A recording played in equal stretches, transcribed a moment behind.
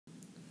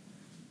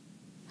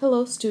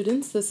Hello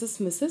students, this is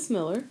Mrs.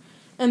 Miller,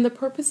 and the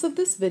purpose of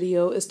this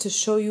video is to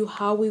show you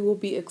how we will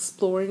be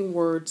exploring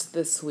words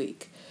this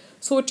week.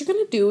 So what you're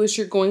going to do is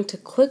you're going to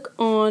click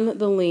on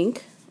the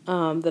link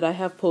that I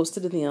have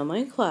posted in the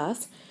online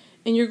class,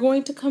 and you're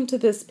going to come to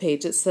this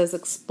page. It says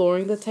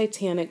Exploring the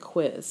Titanic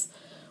quiz.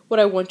 What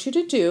I want you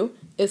to do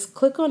is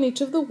click on each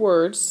of the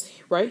words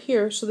right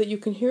here so that you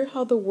can hear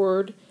how the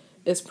word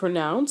is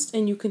pronounced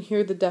and you can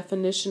hear the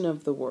definition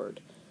of the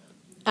word.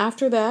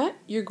 After that,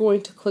 you're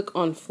going to click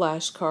on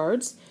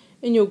flashcards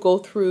and you'll go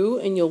through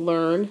and you'll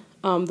learn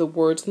the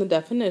words and the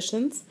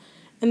definitions.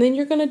 And then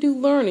you're going to do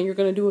learning. You're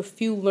going to do a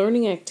few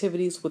learning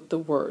activities with the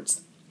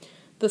words.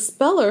 The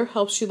speller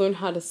helps you learn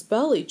how to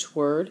spell each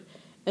word.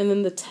 And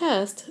then the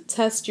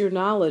tests your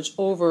knowledge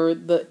over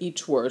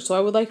each word. So I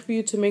would like for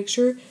you to make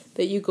sure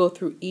that you go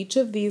through each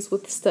of these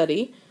with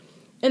study.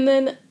 And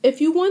then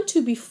if you want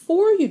to,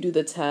 before you do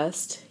the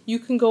test, you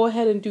can go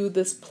ahead and do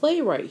this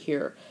play right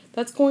here.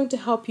 That's going to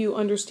help you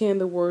understand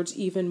the words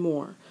even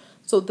more.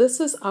 So this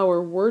is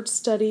our word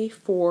study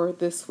for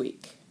this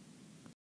week.